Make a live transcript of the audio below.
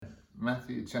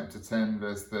Matthew chapter 10,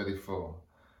 verse 34.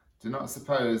 Do not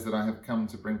suppose that I have come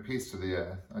to bring peace to the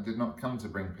earth. I did not come to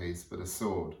bring peace, but a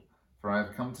sword. For I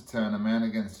have come to turn a man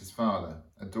against his father,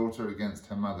 a daughter against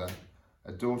her mother,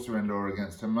 a daughter-in-law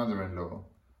against her mother-in-law.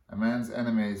 A man's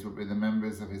enemies will be the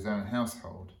members of his own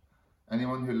household.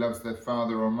 Anyone who loves their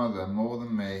father or mother more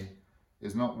than me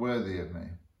is not worthy of me.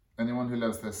 Anyone who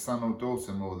loves their son or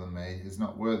daughter more than me is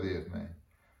not worthy of me.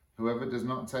 Whoever does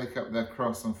not take up their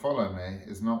cross and follow me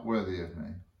is not worthy of me.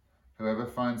 Whoever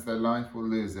finds their life will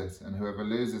lose it, and whoever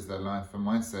loses their life for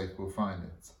my sake will find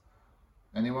it.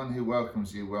 Anyone who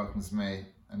welcomes you welcomes me,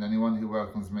 and anyone who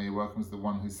welcomes me welcomes the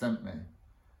one who sent me.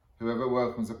 Whoever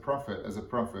welcomes a prophet as a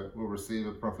prophet will receive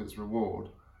a prophet's reward,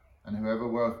 and whoever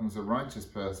welcomes a righteous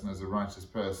person as a righteous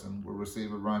person will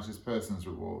receive a righteous person's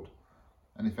reward.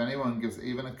 And if anyone gives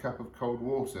even a cup of cold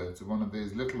water to one of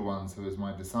these little ones who is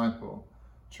my disciple,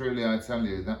 truly I tell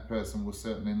you, that person will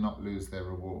certainly not lose their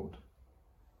reward.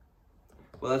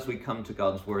 Well, as we come to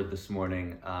God's word this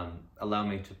morning, allow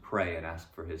me to pray and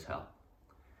ask for his help.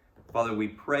 Father, we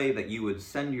pray that you would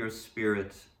send your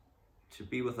Spirit to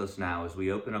be with us now as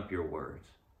we open up your word.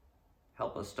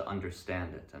 Help us to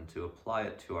understand it and to apply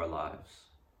it to our lives,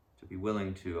 to be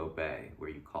willing to obey where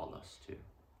you call us to.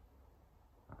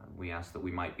 We ask that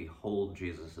we might behold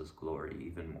Jesus' glory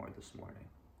even more this morning.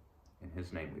 In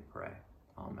his name we pray.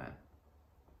 Amen.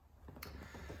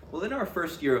 Well, in our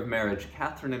first year of marriage,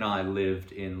 Catherine and I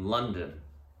lived in London.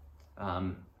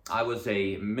 I was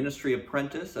a ministry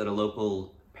apprentice at a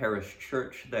local parish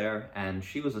church there, and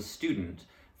she was a student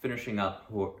finishing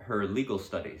up her legal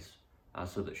studies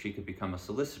so that she could become a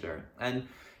solicitor. And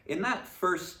in that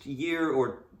first year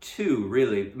or two,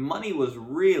 really, money was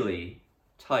really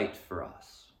tight for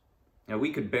us. Now,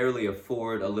 we could barely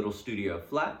afford a little studio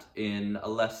flat in a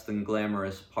less than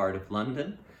glamorous part of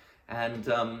London,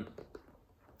 and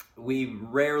we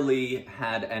rarely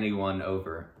had anyone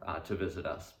over to visit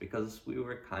us because we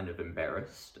were kind of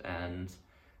embarrassed, and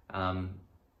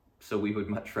so we would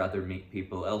much rather meet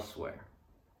people elsewhere.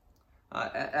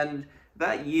 And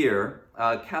that year,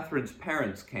 Catherine's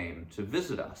parents came to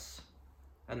visit us,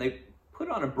 and they put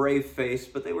on a brave face,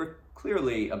 but they were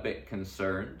clearly a bit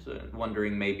concerned,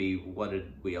 wondering maybe what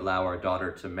did we allow our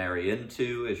daughter to marry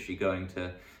into? Is she going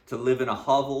to live in a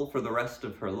hovel for the rest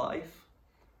of her life?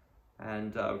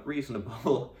 And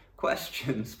reasonable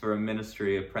questions for a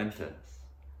ministry apprentice.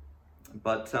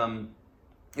 But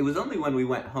it was only when we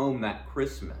went home that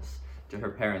Christmas to her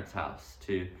parents' house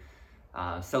to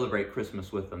celebrate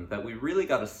Christmas with them that we really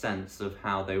got a sense of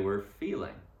how they were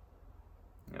feeling.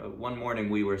 You know, one morning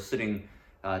we were sitting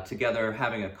together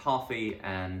having a coffee,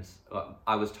 and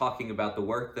I was talking about the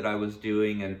work that I was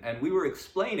doing, and we were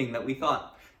explaining that we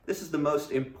thought this is the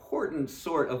most important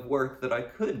sort of work that I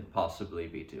could possibly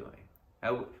be doing.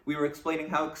 We were explaining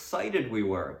how excited we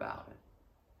were about it.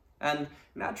 And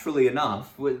naturally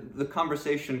enough, the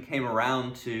conversation came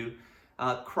around to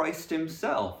Christ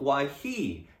himself, why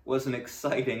he was an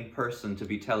exciting person to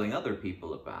be telling other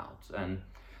people about. And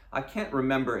I can't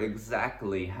remember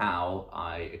exactly how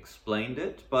I explained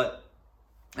it,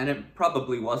 and it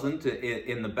probably wasn't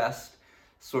in the best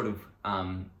sort of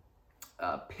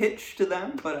pitch to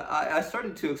them, but I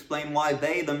started to explain why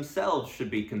they themselves should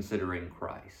be considering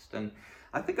Christ. And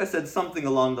I think I said something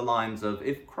along the lines of,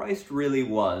 if Christ really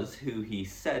was who he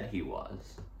said he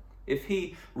was, if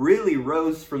he really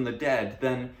rose from the dead,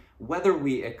 then whether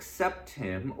we accept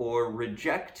him or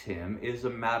reject him is a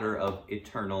matter of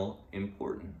eternal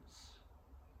importance.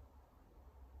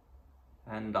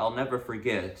 And I'll never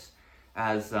forget,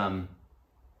 as I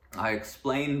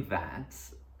explained that,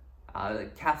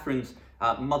 Catherine's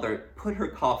mother put her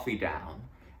coffee down,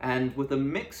 and with a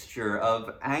mixture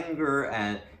of anger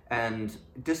and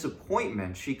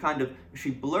disappointment,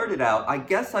 she blurted out, "I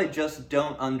guess I just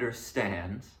don't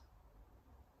understand.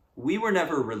 We were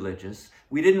never religious.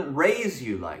 We didn't raise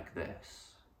you like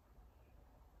this."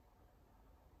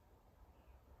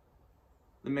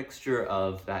 The mixture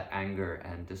of that anger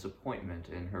and disappointment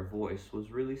in her voice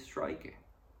was really striking.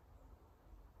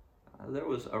 There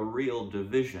was a real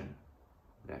division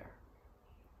there.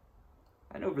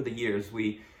 And over the years,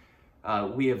 we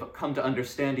have come to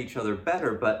understand each other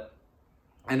better,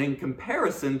 and in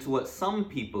comparison to what some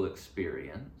people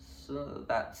experience,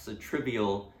 that's a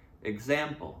trivial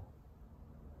example.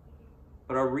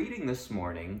 But our reading this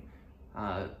morning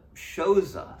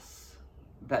shows us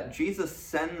that Jesus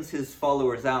sends his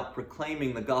followers out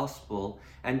proclaiming the gospel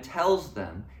and tells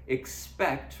them,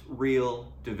 expect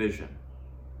real division.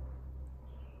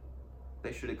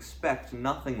 They should expect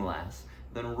nothing less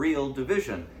than real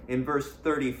division. In verse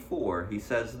 34, he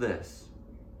says this,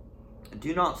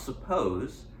 "Do not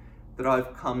suppose that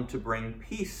I've come to bring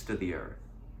peace to the earth.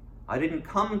 I didn't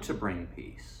come to bring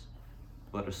peace,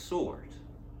 but a sword.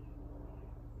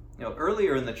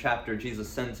 Earlier in the chapter, Jesus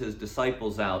sends his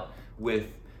disciples out with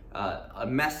a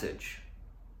message.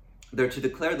 They're to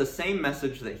declare the same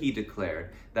message that he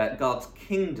declared, that God's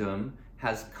kingdom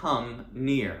has come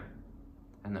near,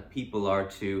 and that people are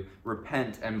to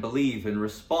repent and believe in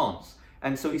response.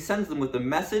 And so he sends them with the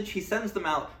message. He sends them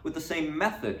out with the same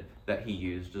method that he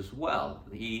used as well.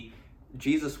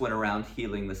 Jesus went around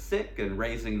healing the sick and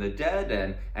raising the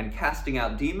dead and casting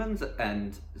out demons,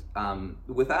 and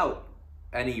without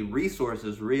any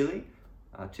resources really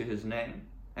to his name.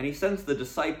 And he sends the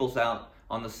disciples out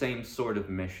on the same sort of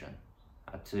mission,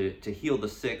 to heal the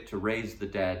sick, to raise the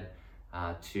dead,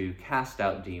 to cast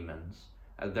out demons.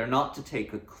 They're not to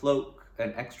take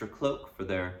an extra cloak for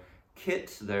their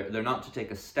kit. They're not to take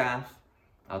a staff.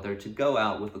 They're to go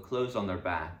out with the clothes on their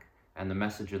back and the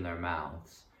message in their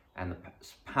mouths and the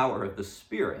power of the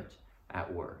Spirit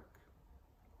at work.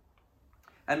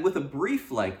 And with a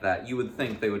brief like that, you would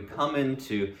think they would come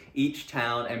into each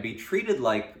town and be treated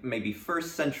like maybe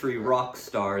first century rock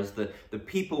stars. The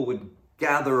people would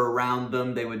gather around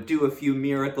them. They would do a few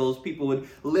miracles. People would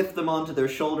lift them onto their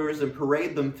shoulders and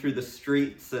parade them through the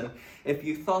streets. And if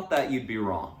you thought that, you'd be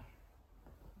wrong.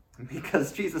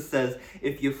 Because Jesus says,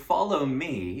 if you follow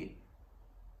me,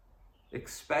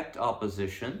 expect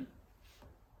opposition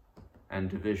and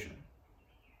division,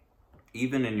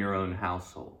 even in your own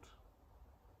household.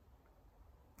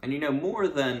 And more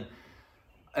than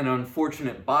an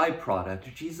unfortunate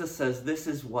byproduct, Jesus says this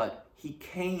is what he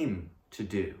came to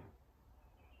do.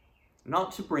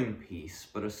 Not to bring peace,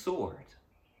 but a sword.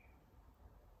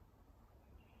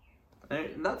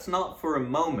 And that's not for a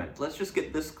moment, let's just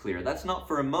get this clear, that's not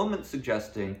for a moment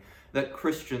suggesting that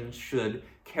Christians should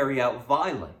carry out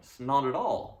violence. Not at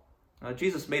all.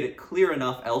 Jesus made it clear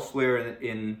enough elsewhere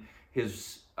in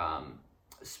his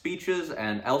speeches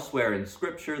and elsewhere in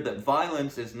Scripture that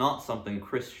violence is not something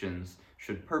Christians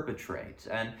should perpetrate.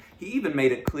 And he even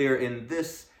made it clear in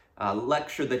this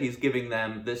lecture that he's giving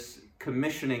them, this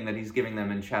commissioning that he's giving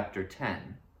them in chapter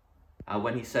 10,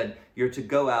 when he said, you're to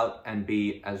go out and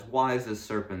be as wise as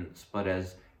serpents, but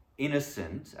as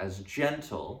innocent, as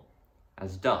gentle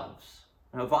as doves.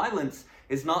 Now, violence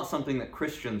is not something that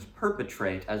Christians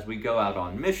perpetrate as we go out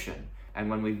on mission. And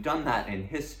when we've done that in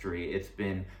history, it's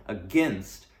been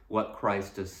against what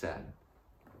Christ has said.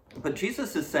 But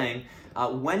Jesus is saying,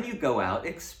 when you go out,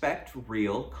 expect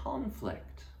real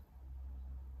conflict.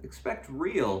 Expect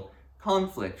real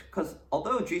conflict. Because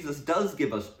although Jesus does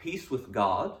give us peace with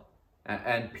God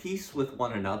and peace with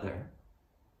one another,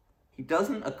 he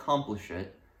doesn't accomplish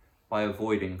it by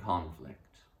avoiding conflict.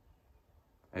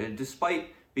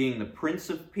 Despite being the Prince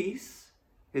of Peace,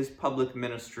 his public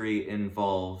ministry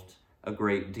involved a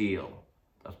great deal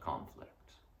of conflict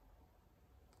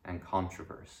and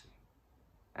controversy.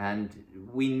 And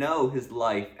we know his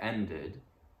life ended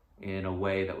in a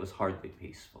way that was hardly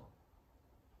peaceful.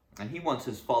 And he wants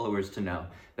his followers to know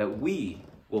that we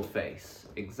will face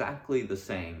exactly the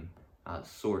same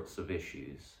sorts of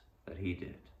issues that he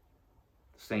did,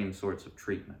 the same sorts of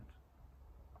treatment.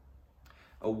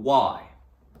 Why?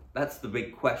 That's the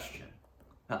big question.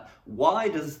 Why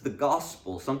does the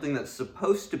gospel, something that's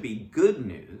supposed to be good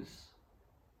news,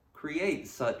 create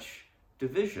such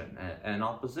division and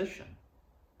opposition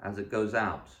as it goes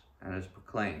out and is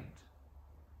proclaimed?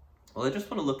 Well, I just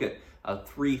want to look at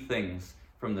three things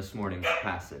from this morning's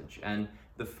passage. And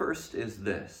the first is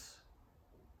this: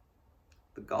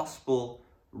 the gospel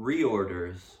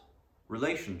reorders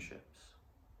relationships.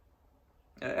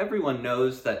 Everyone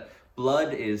knows that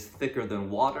blood is thicker than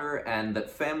water and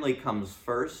that family comes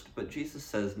first, but Jesus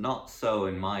says, not so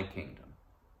in my kingdom.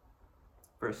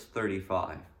 Verse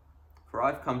 35, for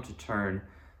I've come to turn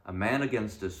a man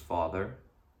against his father,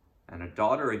 and a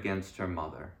daughter against her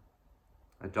mother,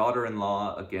 a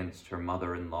daughter-in-law against her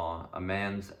mother-in-law. A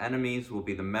man's enemies will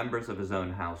be the members of his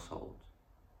own household.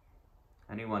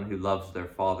 Anyone who loves their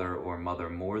father or mother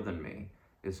more than me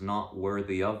is not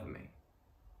worthy of me.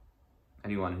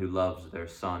 Anyone who loves their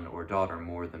son or daughter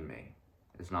more than me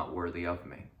is not worthy of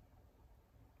me.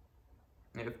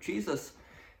 If Jesus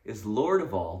is Lord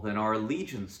of all, then our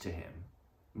allegiance to him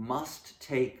must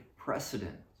take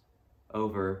precedence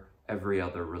over every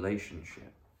other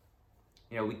relationship.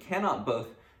 We cannot both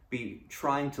be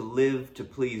trying to live to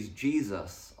please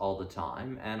Jesus all the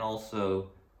time and also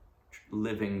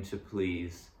living to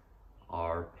please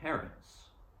our parents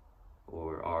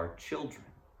or our children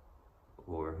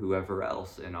or whoever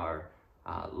else in our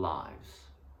lives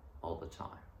all the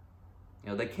time.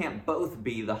 They can't both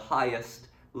be the highest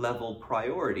level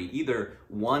priority. Either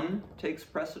one takes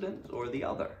precedence or the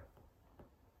other.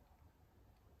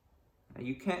 Now,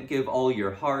 you can't give all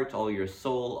your heart, all your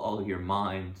soul, all your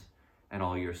mind, and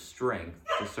all your strength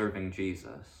to serving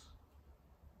Jesus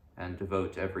and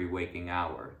devote every waking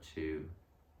hour to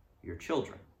your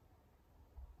children.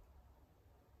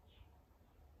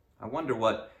 I wonder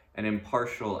what an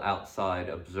impartial outside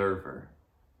observer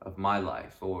of my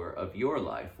life or of your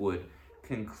life would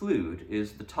conclude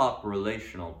is the top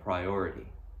relational priority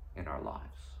in our lives.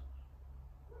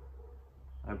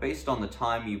 Based on the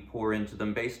time you pour into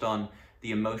them, based on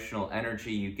the emotional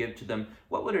energy you give to them,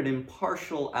 what would an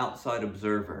impartial outside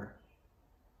observer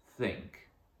think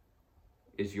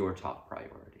is your top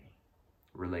priority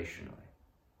relationally?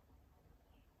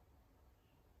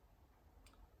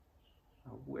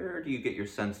 Where do you get your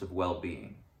sense of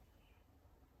well-being?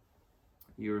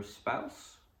 Your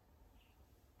spouse?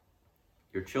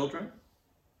 Your children?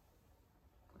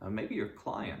 Maybe your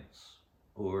clients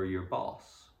or your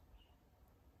boss?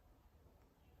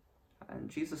 And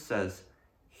Jesus says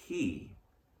he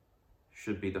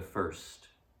should be the first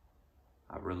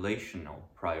relational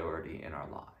priority in our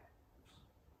lives.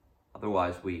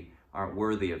 Otherwise, we aren't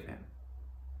worthy of him.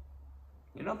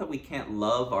 You know that we can't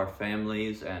love our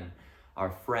families and our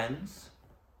friends,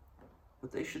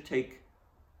 but they should take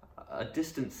a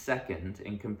distant second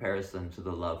in comparison to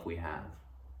the love we have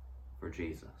for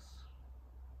Jesus.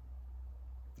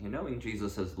 Knowing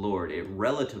Jesus as Lord, it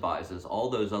relativizes all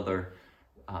those other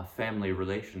family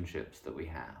relationships that we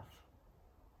have.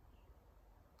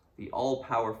 The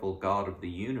all-powerful God of the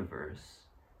universe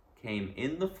came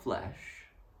in the flesh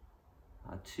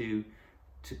to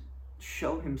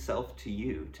show himself to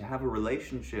you, to have a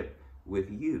relationship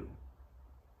with you.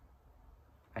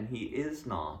 And he is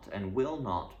not and will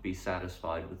not be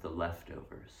satisfied with the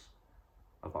leftovers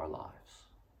of our lives.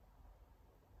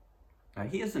 Now,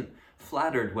 he isn't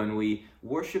flattered when we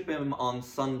worship him on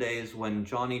Sundays when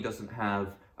Johnny doesn't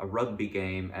have a rugby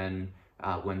game and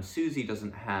when Susie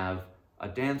doesn't have a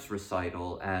dance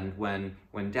recital and when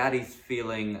Daddy's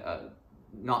feeling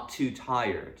not too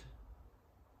tired.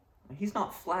 He's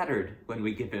not flattered when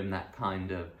we give him that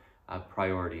kind of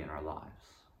priority in our lives.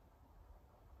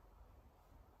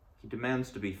 He demands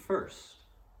to be first.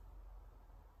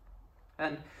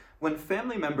 And when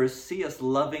family members see us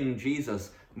loving Jesus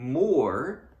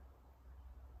more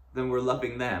than we're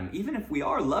loving them, even if we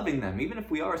are loving them, even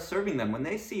if we are serving them, when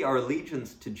they see our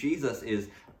allegiance to Jesus is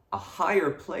a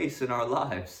higher place in our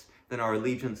lives than our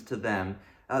allegiance to them,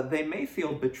 they may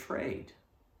feel betrayed.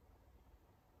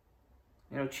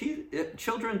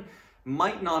 Children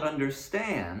might not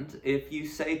understand if you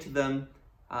say to them,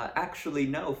 actually,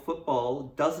 no,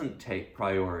 football doesn't take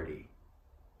priority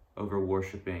over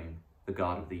worshiping the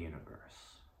God of the universe.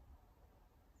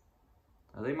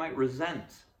 They might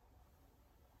resent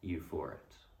you for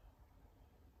it.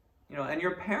 And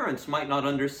your parents might not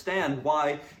understand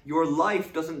why your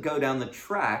life doesn't go down the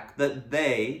track that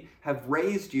they have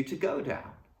raised you to go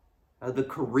down. The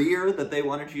career that they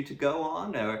wanted you to go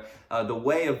on, or the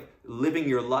way of living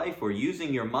your life, or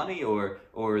using your money, or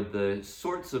the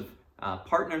sorts of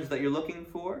partners that you're looking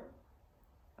for.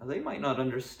 They might not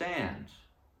understand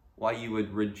why you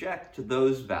would reject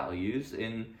those values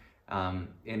in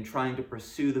trying to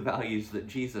pursue the values that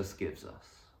Jesus gives us.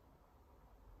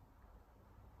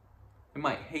 They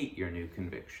might hate your new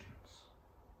convictions.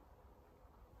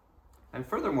 And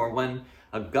furthermore, when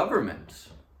a government,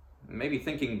 maybe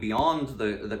thinking beyond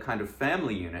the kind of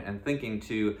family unit and thinking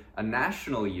to a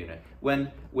national unit,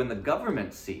 when the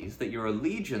government sees that your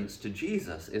allegiance to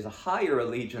Jesus is a higher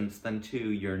allegiance than to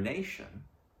your nation,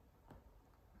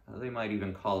 they might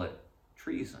even call it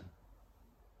treason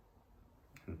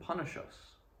and punish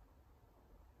us.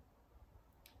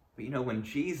 But when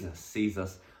Jesus sees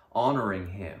us honoring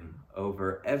him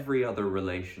over every other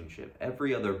relationship,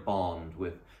 every other bond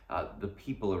with the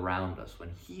people around us, when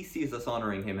he sees us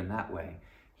honoring him in that way,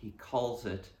 he calls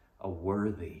it a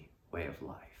worthy way of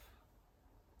life.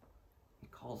 He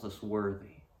calls us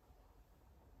worthy.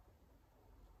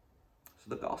 So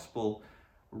the gospel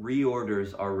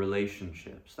reorders our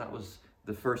relationships. That was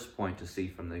the first point to see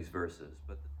from these verses.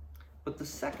 But the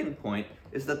second point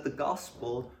is that the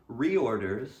gospel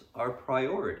reorders our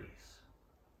priorities.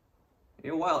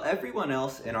 While everyone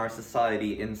else in our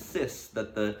society insists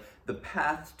that the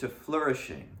path to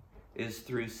flourishing is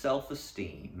through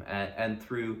self-esteem and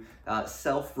through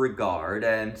self-regard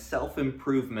and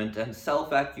self-improvement and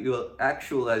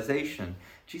self-actualization,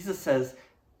 Jesus says,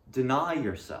 deny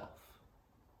yourself.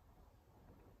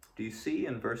 Do you see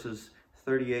in verses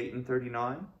 38 and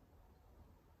 39?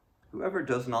 Whoever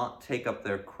does not take up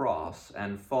their cross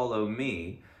and follow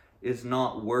me is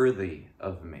not worthy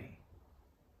of me.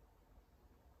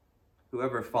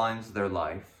 Whoever finds their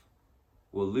life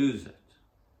will lose it,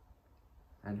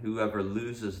 and whoever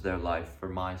loses their life for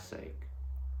my sake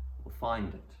will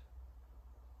find it.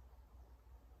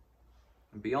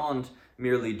 And beyond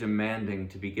merely demanding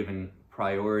to be given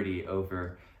priority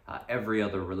over every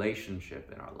other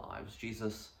relationship in our lives,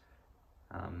 Jesus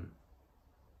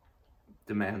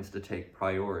demands to take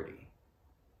priority,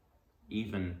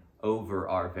 even over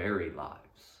our very lives.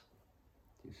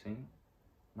 Do you see?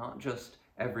 Not just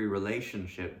every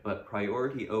relationship, but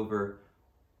priority over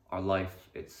our life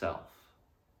itself.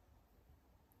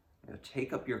 You know,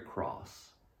 take up your cross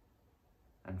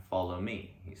and follow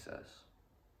me, he says.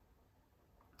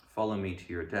 Follow me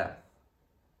to your death.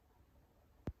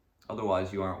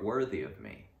 Otherwise, you aren't worthy of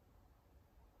me.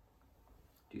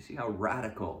 Do you see how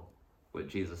radical what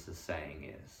Jesus is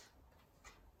saying is?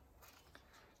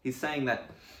 He's saying that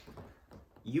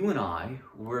you and I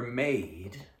were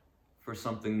made for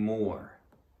something more.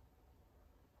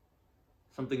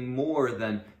 Something more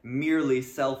than merely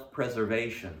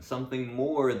self-preservation. Something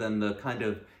more than the kind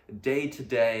of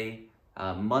day-to-day,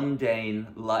 mundane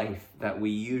life that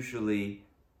we usually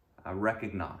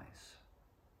recognize.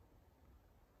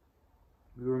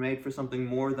 We were made for something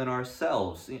more than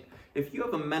ourselves. If you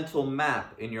have a mental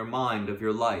map in your mind of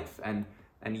your life, and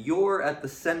you're at the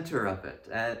center of it,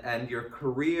 and your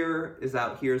career is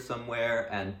out here somewhere,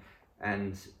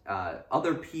 and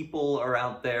other people are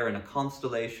out there in a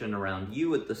constellation around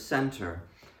you at the center,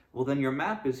 well, then your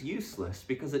map is useless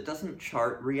because it doesn't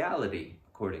chart reality,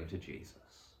 according to Jesus.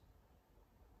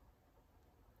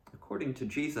 According to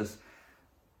Jesus,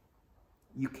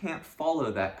 you can't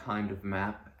follow that kind of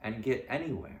map and get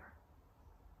anywhere.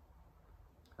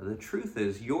 The truth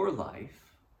is, your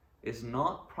life is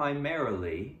not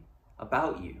primarily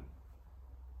about you.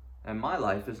 And my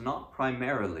life is not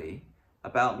primarily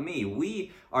about me.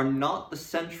 We are not the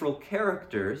central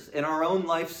characters in our own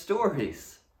life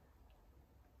stories.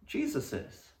 Jesus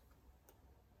is.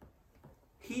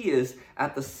 He is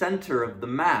at the center of the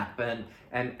map, and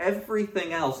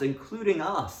everything else, including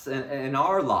us and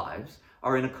our lives,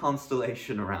 are in a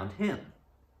constellation around him.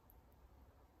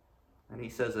 And he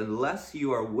says, unless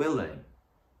you are willing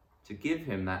to give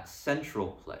him that central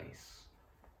place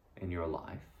in your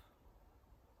life,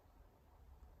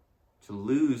 to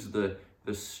lose the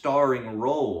starring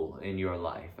role in your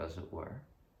life, as it were,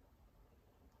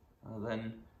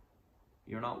 then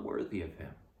you're not worthy of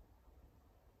him.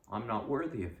 I'm not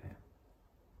worthy of him.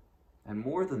 And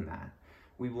more than that,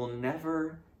 we will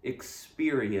never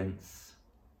experience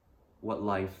what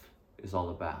life is all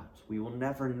about. We will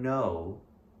never know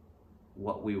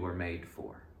what we were made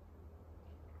for.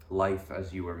 Life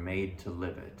as you were made to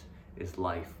live it is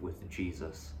life with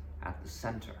Jesus at the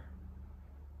center.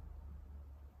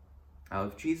 Now,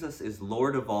 if Jesus is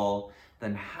Lord of all,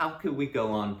 then how could we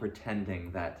go on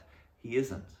pretending that he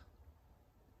isn't?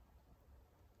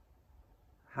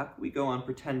 How could we go on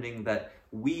pretending that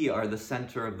we are the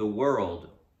center of the world,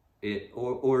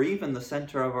 or even the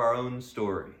center of our own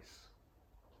stories?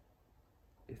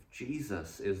 If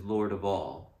Jesus is Lord of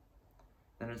all,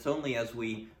 then it's only as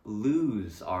we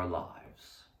lose our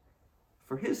lives,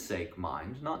 for his sake,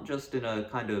 mind, not just in a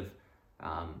kind of,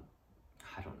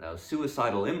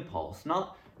 suicidal impulse,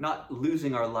 not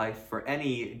losing our life for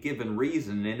any given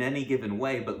reason in any given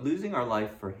way, but losing our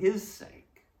life for his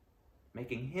sake,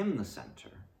 making him the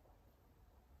center.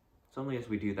 It's only as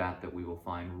we do that we will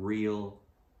find real,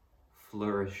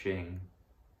 flourishing,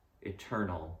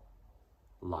 eternal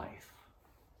life.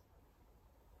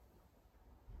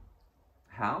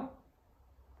 How?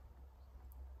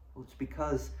 Well, it's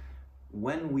because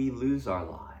when we lose our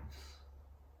lives,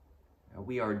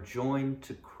 we are joined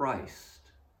to Christ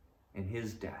in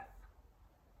his death.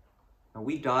 Now,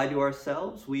 we die to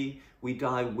ourselves, we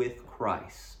die with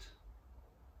Christ.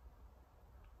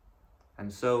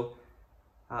 And so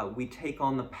we take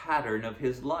on the pattern of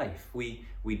his life.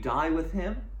 We die with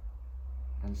him,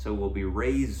 and so we'll be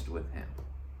raised with him.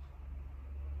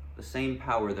 The same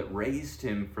power that raised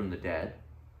him from the dead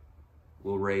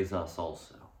will raise us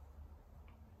also.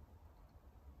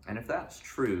 And if that's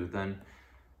true, then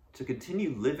to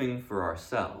continue living for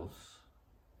ourselves,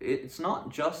 it's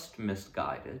not just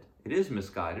misguided. It is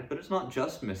misguided, but it's not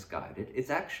just misguided.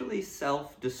 It's actually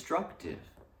self-destructive.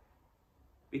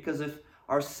 Because if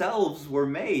ourselves were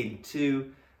made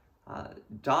to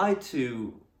die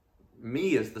to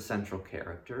me as the central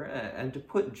character and to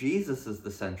put Jesus as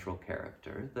the central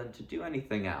character, then to do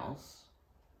anything else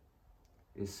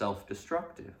is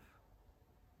self-destructive.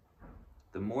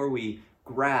 The more we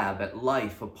grab at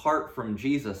life apart from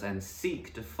Jesus and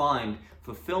seek to find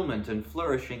fulfillment and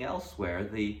flourishing elsewhere,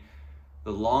 the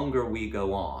longer we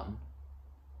go on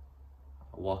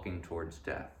walking towards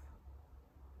death,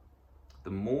 the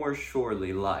more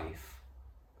surely life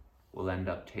will end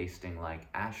up tasting like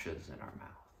ashes in our mouth.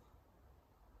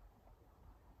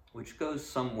 Which goes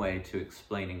some way to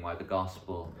explaining why the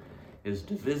gospel is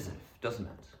divisive, doesn't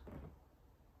it?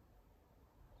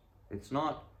 It's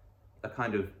not a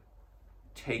kind of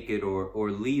take it or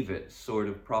leave it sort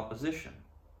of proposition.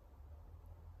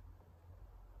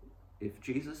 If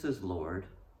Jesus is Lord,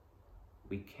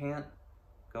 we can't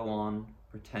go on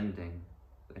pretending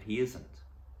that he isn't.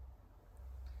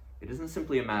 It isn't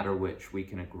simply a matter which we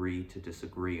can agree to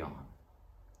disagree on.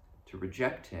 To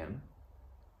reject him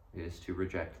is to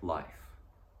reject life.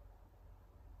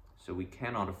 So we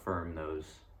cannot affirm those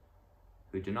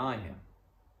who deny him,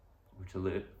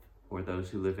 or those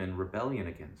who live in rebellion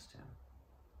against him.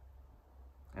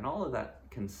 And all of that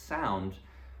can sound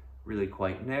really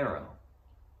quite narrow,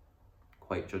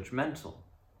 quite judgmental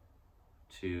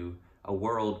to a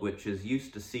world which is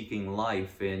used to seeking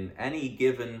life in any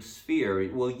given sphere.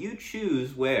 Well, you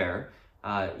choose where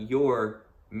your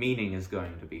meaning is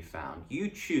going to be found. You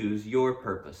choose your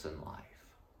purpose in life.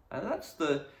 And that's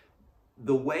the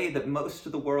way that most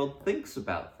of the world thinks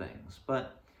about things.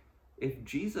 But if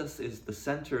Jesus is the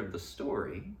center of the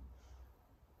story,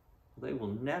 they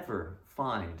will never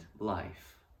find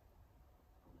life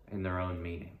in their own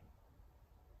meaning.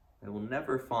 They will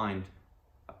never find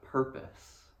a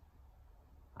purpose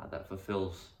that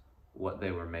fulfills what they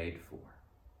were made for.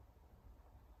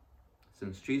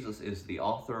 Since Jesus is the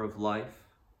author of life,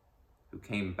 who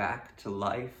came back to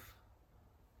life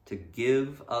to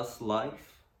give us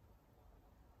life,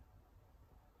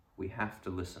 we have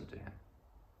to listen to him.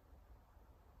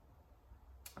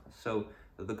 So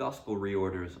the gospel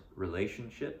reorders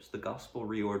relationships, the gospel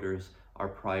reorders our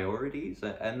priorities,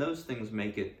 and those things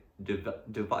make it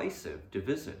divisive.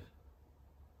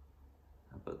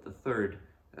 But the third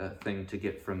thing to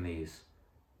get from these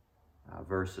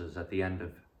verses at the end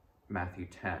of Matthew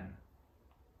 10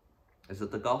 is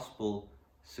that the gospel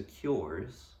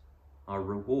secures our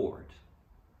reward.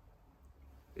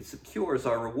 It secures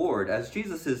our reward. As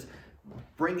Jesus is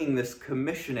bringing this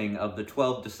commissioning of the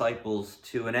 12 disciples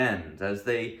to an end, as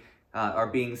they are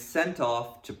being sent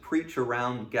off to preach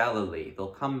around Galilee. They'll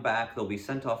come back, they'll be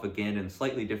sent off again in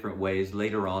slightly different ways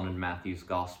later on in Matthew's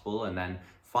gospel, and then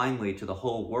finally to the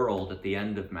whole world at the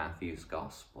end of Matthew's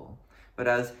gospel. But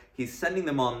as he's sending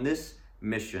them on this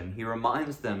mission, he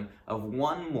reminds them of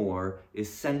one more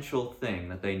essential thing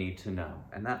that they need to know,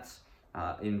 and that's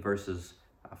in verses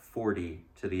 40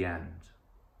 to the end.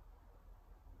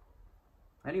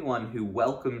 Anyone who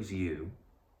welcomes you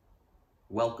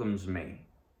welcomes me.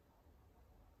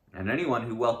 And anyone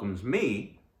who welcomes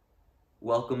me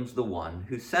welcomes the one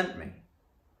who sent me.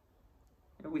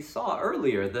 We saw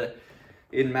earlier that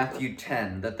in Matthew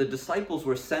 10 that the disciples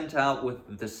were sent out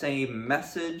with the same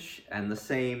message and the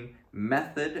same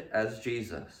method as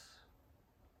Jesus.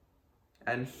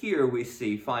 And here we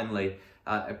see finally,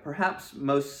 perhaps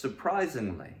most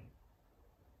surprisingly,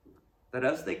 that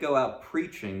as they go out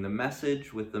preaching the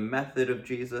message with the method of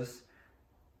Jesus,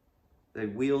 they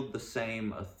wield the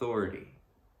same authority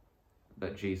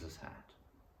that Jesus had.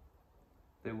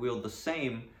 They wield the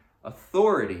same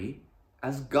authority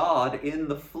as God in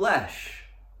the flesh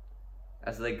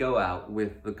as they go out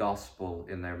with the gospel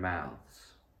in their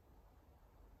mouths.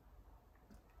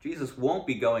 Jesus won't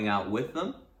be going out with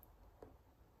them,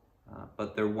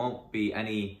 but there won't be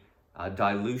any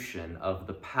dilution of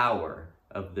the power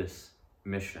of this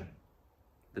mission.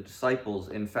 The disciples,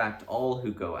 in fact, all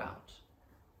who go out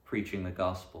preaching the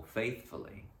gospel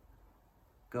faithfully,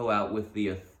 go out with the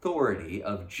authority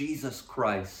of Jesus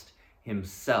Christ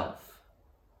himself,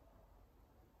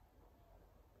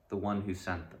 the one who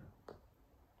sent them.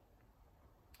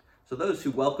 So those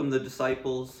who welcome the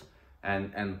disciples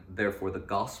and therefore the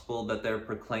gospel that they're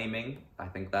proclaiming, I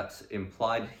think that's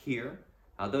implied here.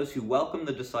 Those who welcome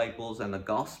the disciples and the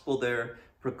gospel they're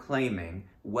proclaiming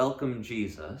welcome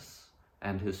Jesus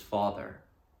and his Father,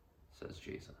 says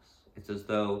Jesus. It's as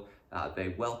though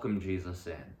they welcome Jesus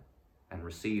in and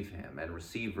receive him and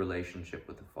receive relationship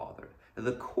with the Father.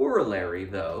 The corollary,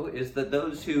 though, is that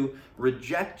those who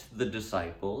reject the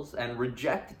disciples and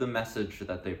reject the message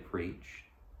that they preach,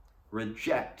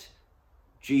 reject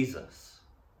Jesus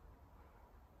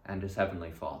and his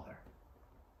heavenly Father.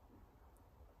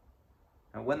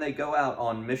 And when they go out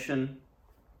on mission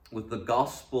with the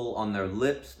gospel on their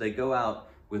lips, they go out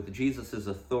with Jesus'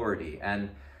 authority and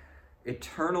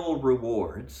eternal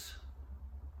rewards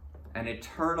and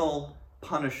eternal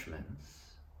punishments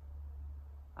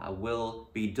will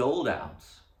be doled out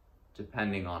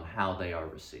depending on how they are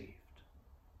received.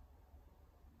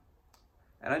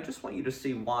 And I just want you to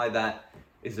see why that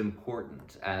is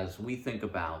important as we think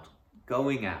about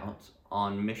going out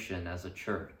on mission as a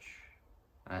church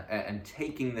and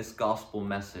taking this gospel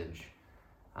message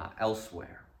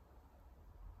elsewhere.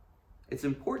 It's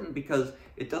important because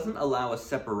it doesn't allow a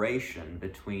separation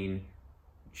between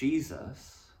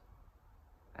Jesus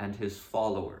and his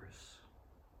followers,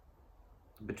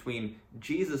 between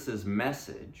Jesus'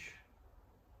 message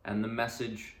and the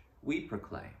message we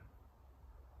proclaim.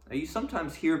 Now, you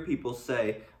sometimes hear people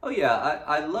say, oh yeah,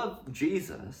 I love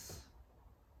Jesus,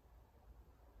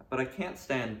 but I can't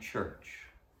stand church.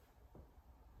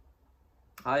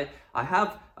 I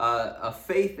have a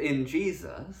faith in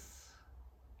Jesus,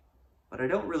 but I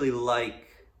don't really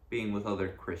like being with other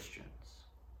Christians.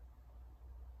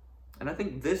 And I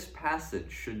think this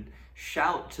passage should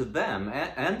shout to them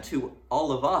and to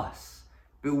all of us,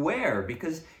 beware,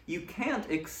 because you can't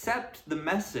accept the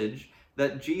message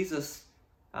that Jesus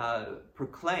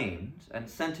proclaimed and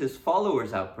sent his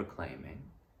followers out proclaiming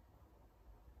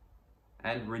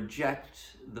and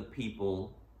reject the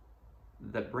people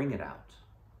that bring it out,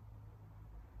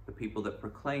 the people that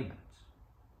proclaim it.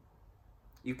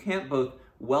 You can't both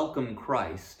welcome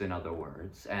Christ, in other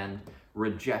words, and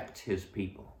reject his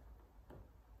people.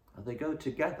 They go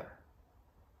together.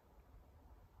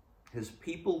 His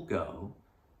people go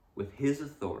with his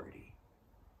authority,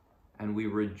 and we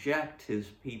reject his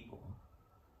people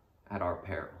at our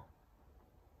peril.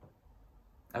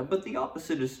 But the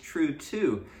opposite is true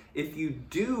too. If you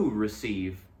do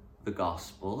receive the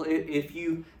gospel, if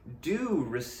you do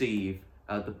receive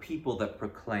the people that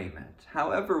proclaim it,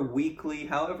 however weakly,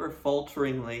 however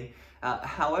falteringly,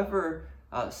 however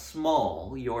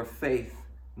small your faith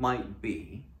might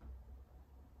be,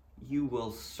 you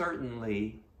will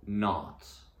certainly not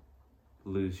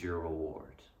lose your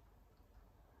reward.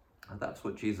 That's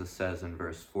what Jesus says in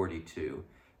verse 42.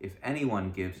 If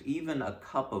anyone gives even a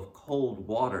cup of cold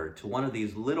water to one of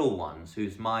these little ones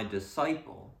who's my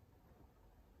disciple,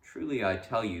 truly I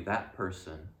tell you, that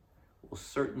person will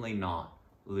certainly not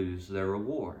lose their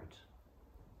reward.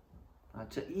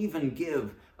 To even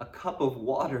give a cup of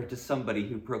water to somebody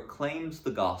who proclaims the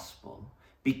gospel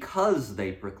because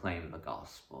they proclaim the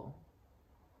gospel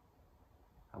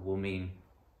will mean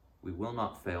we will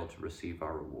not fail to receive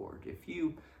our reward. If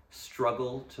you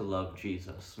struggle to love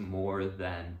Jesus more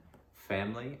than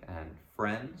family and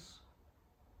friends,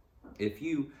 if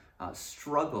you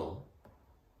struggle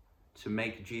to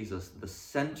make Jesus the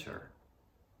center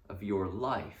of your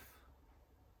life,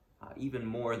 even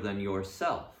more than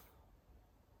yourself,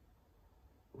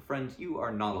 well, friends, you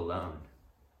are not alone.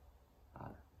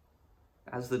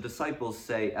 As the disciples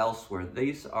say elsewhere,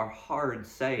 these are hard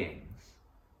sayings,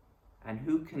 and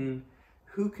who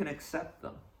can accept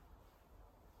them?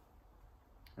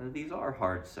 And these are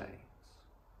hard sayings.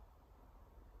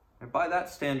 And by that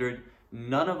standard,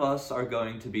 none of us are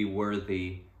going to be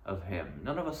worthy of him.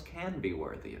 None of us can be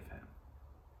worthy of him.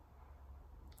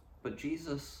 But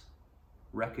Jesus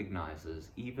recognizes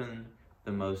even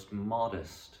the most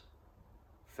modest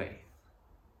faith,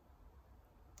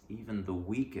 even the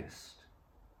weakest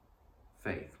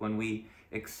faith. When we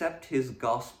accept his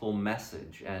gospel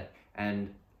message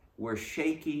and we're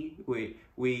shaky,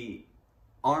 we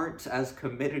aren't as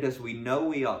committed as we know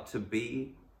we ought to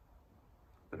be,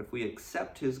 but if we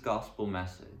accept his gospel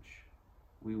message,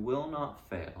 we will not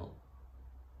fail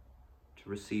to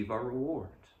receive our reward.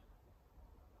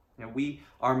 And we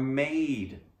are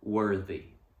made worthy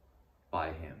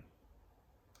by him.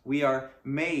 We are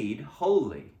made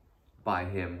holy by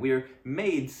him. We are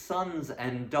made sons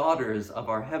and daughters of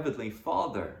our heavenly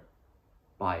Father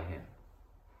by him.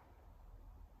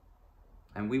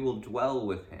 And we will dwell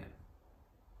with him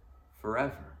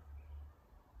forever.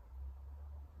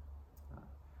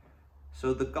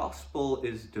 So the gospel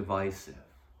is divisive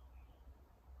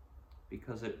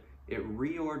because it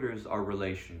reorders our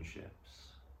relationships.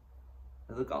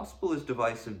 The gospel is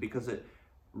divisive because it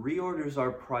reorders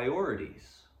our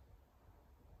priorities.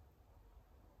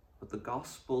 But the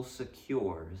gospel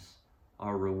secures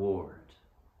our reward.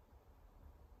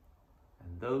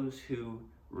 And those who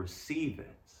receive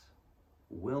it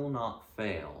will not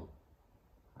fail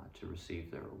to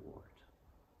receive their reward.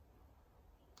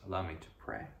 Allow me to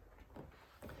pray.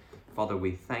 Father,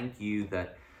 we thank you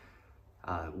that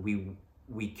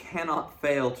we cannot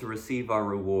fail to receive our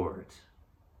reward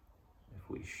if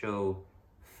we show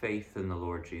faith in the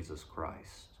Lord Jesus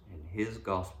Christ, in his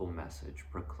gospel message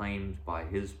proclaimed by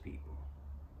his people.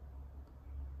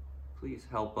 Please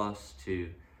help us to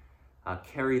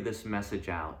carry this message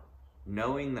out,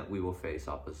 knowing that we will face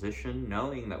opposition,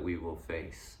 knowing that we will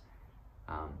face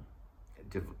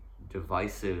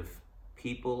divisive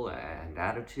people and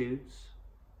attitudes,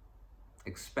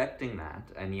 expecting that,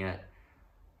 and yet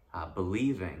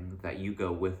believing that you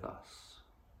go with us,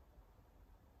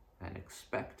 and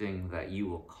expecting that you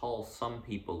will call some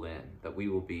people in, that we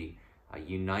will be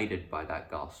united by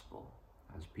that gospel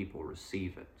as people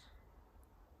receive it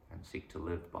and seek to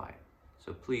live by it.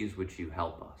 So please, would you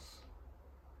help us?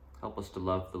 Help us to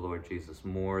love the Lord Jesus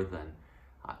more than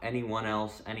anyone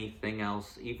else, anything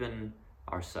else, even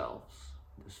ourselves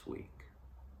this week.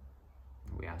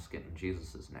 We ask it in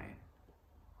Jesus' name.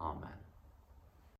 Amen.